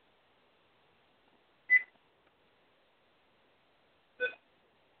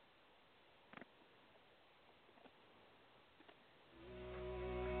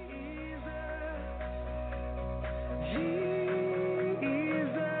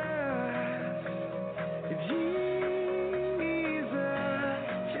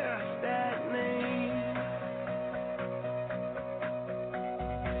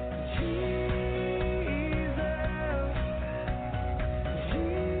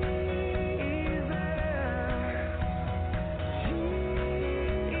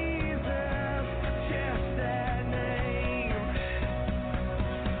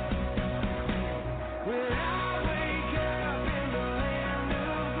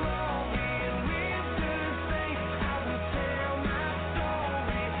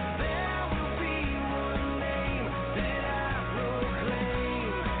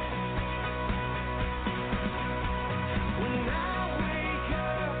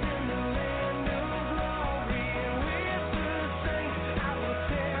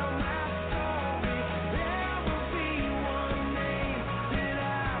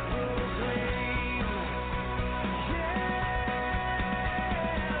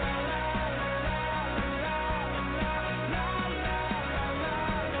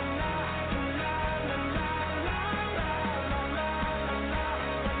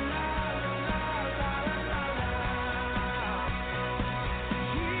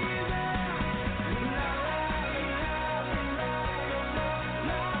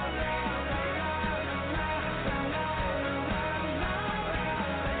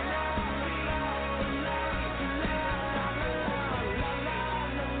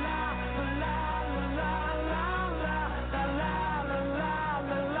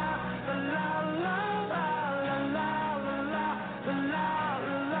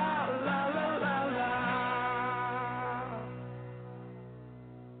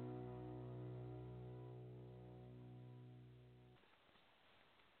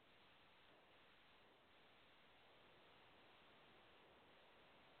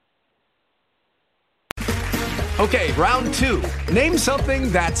 Okay, round two. Name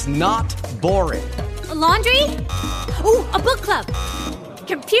something that's not boring. A laundry? Ooh, a book club.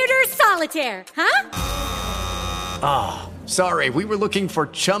 Computer solitaire, huh? Ah, oh, sorry, we were looking for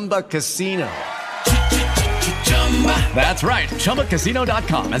Chumba Casino. That's right,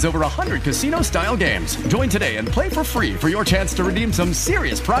 ChumbaCasino.com has over 100 casino-style games. Join today and play for free for your chance to redeem some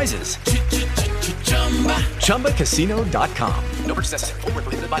serious prizes. ChumbaCasino.com. No purchase necessary. Void where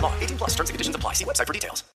prohibited by law. 18+ terms and conditions apply. See website for details.